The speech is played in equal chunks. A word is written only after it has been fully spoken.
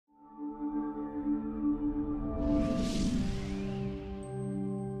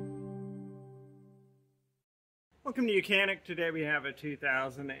Welcome to Yukon. Today we have a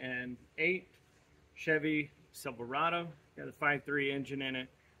 2008 Chevy Silverado. Got a 5.3 engine in it.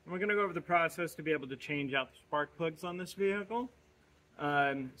 And we're going to go over the process to be able to change out the spark plugs on this vehicle.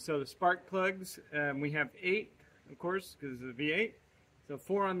 So the spark plugs, we have 8, of course, because it's a V8. So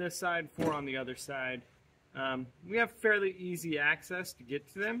 4 on this side, 4 on the other side. We have fairly easy access to get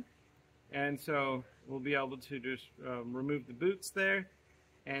to them. And so we'll be able to just remove the boots there,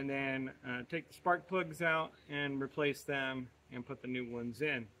 and then take the spark plugs out and replace them and put the new ones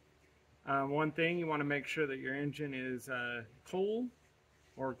in. One thing, you want to make sure that your engine is cold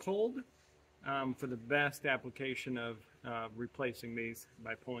for the best application of replacing these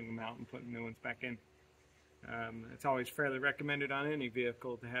by pulling them out and putting new ones back in. It's always fairly recommended on any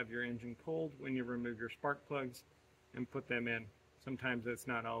vehicle to have your engine cold when you remove your spark plugs and put them in. Sometimes that's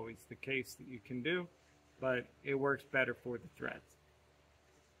not always the case that you can do, but it works better for the threads.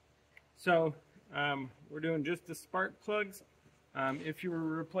 So we're doing just the spark plugs. If you were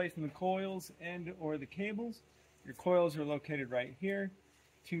replacing the coils and or the cables, your coils are located right here.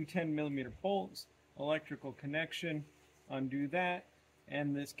 2 10mm bolts, electrical connection, undo that,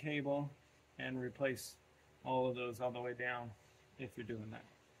 and this cable, and replace all of those all the way down if you're doing that.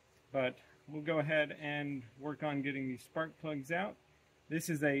 But we'll go ahead and work on getting these spark plugs out. This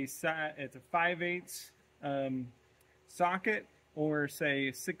is it's a 5/8 socket, or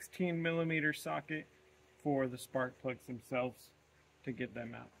say 16mm socket for the spark plugs themselves to get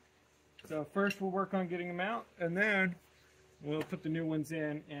them out. So first we'll work on getting them out, and then we'll put the new ones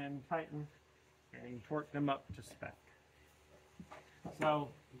in and tighten and torque them up to spec. So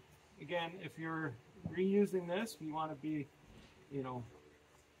again, if you're reusing this, you want to be,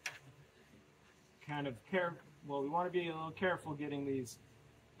 kind of careful. Well, we want to be a little careful getting these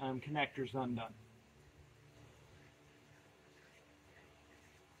connectors undone.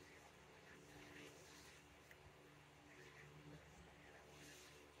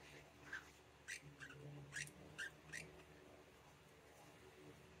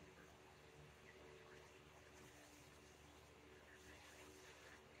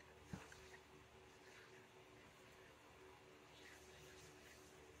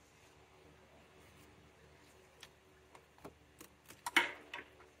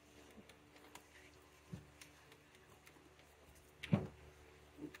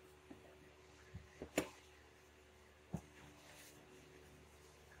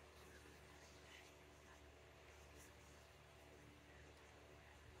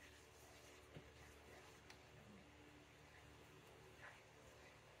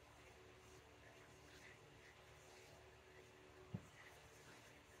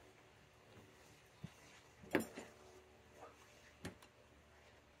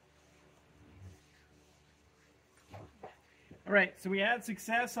 Alright, so we had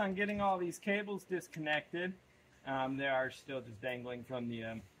success on getting all these cables disconnected. They are still just dangling from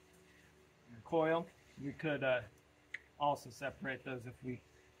the coil. We could also separate those if we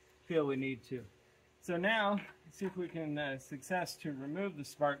feel we need to. So now, let's see if we can success to remove the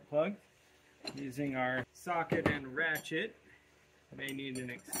spark plug using our socket and ratchet. May need an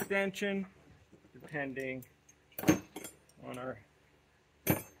extension depending on our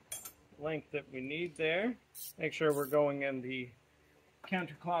length that we need there. Make sure we're going in the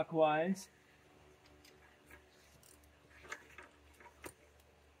counterclockwise.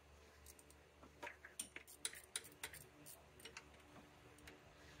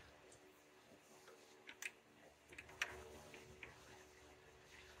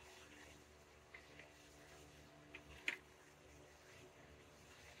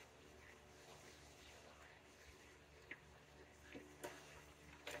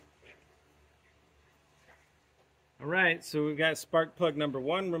 Alright, so we've got spark plug number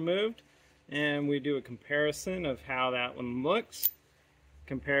 1 removed, and we do a comparison of how that one looks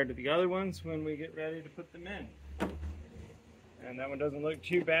compared to the other ones when we get ready to put them in. And that one doesn't look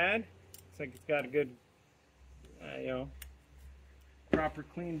too bad. Looks like it's got a good, proper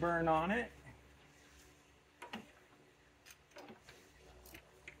clean burn on it.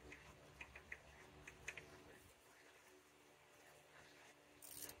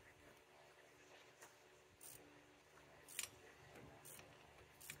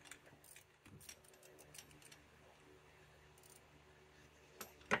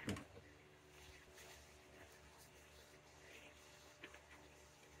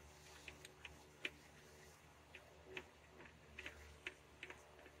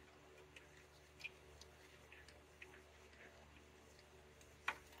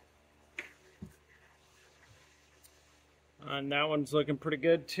 And that one's looking pretty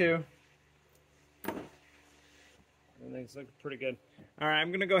good too. Everything's looking pretty good. All right, I'm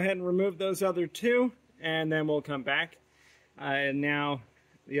going to go ahead and remove those other two, and then we'll come back. And now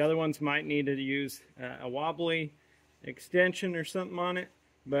the other ones might need to use a wobbly extension or something on it,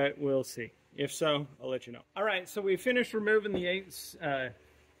 but we'll see. If so, I'll let you know. All right, so we finished removing the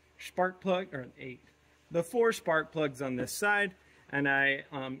the 4 spark plugs on this side, and I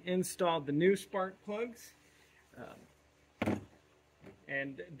installed the new spark plugs.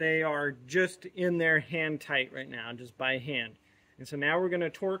 And they are just in there hand tight right now, just by hand. And so now we're going to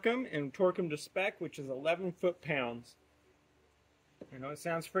torque them to spec, which is 11 foot-pounds. I know it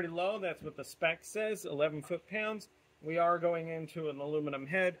sounds pretty low. That's what the spec says, 11 foot-pounds. We are going into an aluminum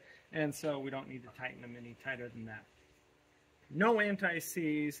head, and so we don't need to tighten them any tighter than that. No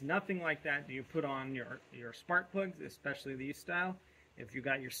anti-seize, nothing like that do you put on your spark plugs, especially these style. If you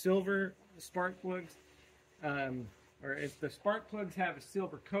got your silver spark plugs, or if the spark plugs have a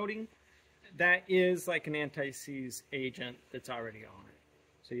silver coating, that is like an anti-seize agent that's already on it.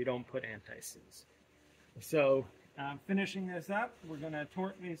 So you don't put anti-seize. So finishing this up, we're going to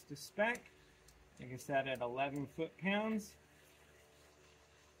torque these to spec. Like I said, at 11 foot-pounds.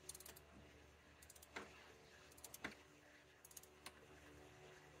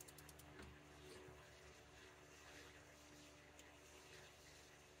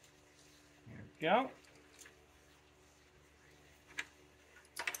 There we go.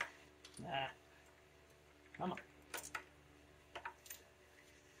 Come on.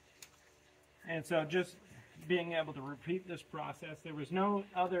 And so just being able to repeat this process, there was no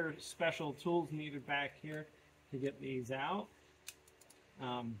other special tools needed back here to get these out. So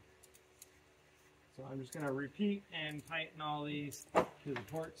I'm just going to repeat and tighten all these to the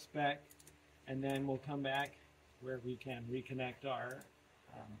torque spec, and then we'll come back where we can reconnect our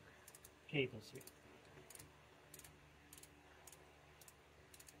cables here.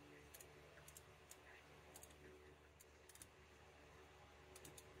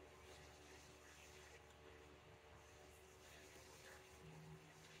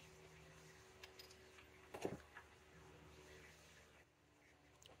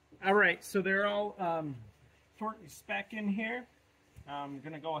 All right, so they're all torque spec in here. I'm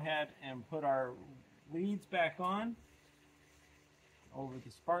going to go ahead and put our leads back on over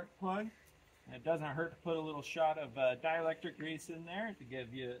the spark plug. And it doesn't hurt to put a little shot of dielectric grease in there to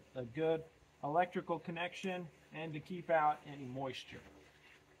give you a good electrical connection and to keep out any moisture.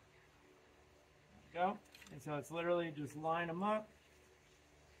 There we go. And so it's literally just line them up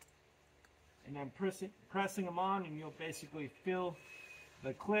and then pressing them on, and you'll basically feel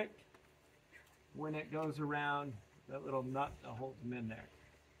the click when it goes around that little nut that holds them in there.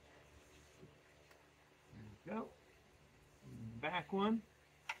 There we go. Back one.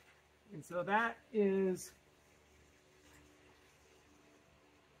 And so that is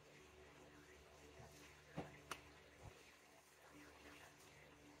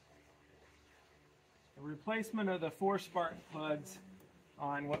a replacement of the 4 spark plugs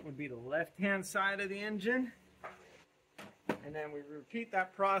on what would be the left-hand side of the engine. And then we repeat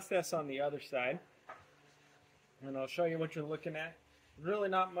that process on the other side. And I'll show you what you're looking at. Really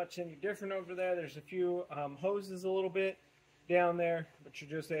not much any different over there. There's a few hoses a little bit down there, but you're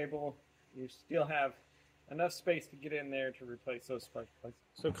just able, you still have enough space to get in there to replace those spark plugs.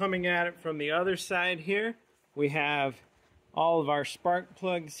 So coming at it from the other side here, we have all of our spark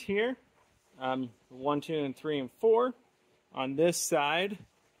plugs here. 1, 2, and 3, and 4. On this side,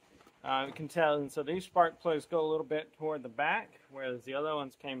 you can tell, and so these spark plugs go a little bit toward the back, whereas the other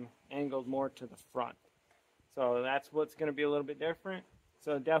ones came angled more to the front. So that's what's going to be a little bit different.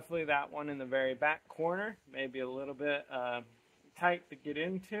 So definitely that one in the very back corner may be a little bit tight to get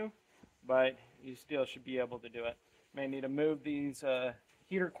into, but you still should be able to do it. May need to move these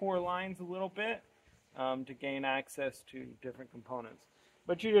heater core lines a little bit to gain access to different components.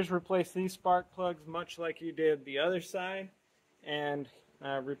 But you just replace these spark plugs much like you did the other side, and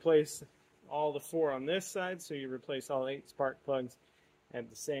replace all the 4 on this side, so you replace all 8 spark plugs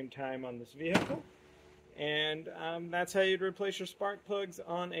at the same time on this vehicle. And that's how you'd replace your spark plugs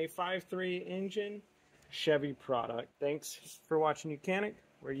on a 5.3 engine Chevy product. Thanks for watching Mechanic,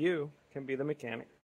 where you can be the mechanic.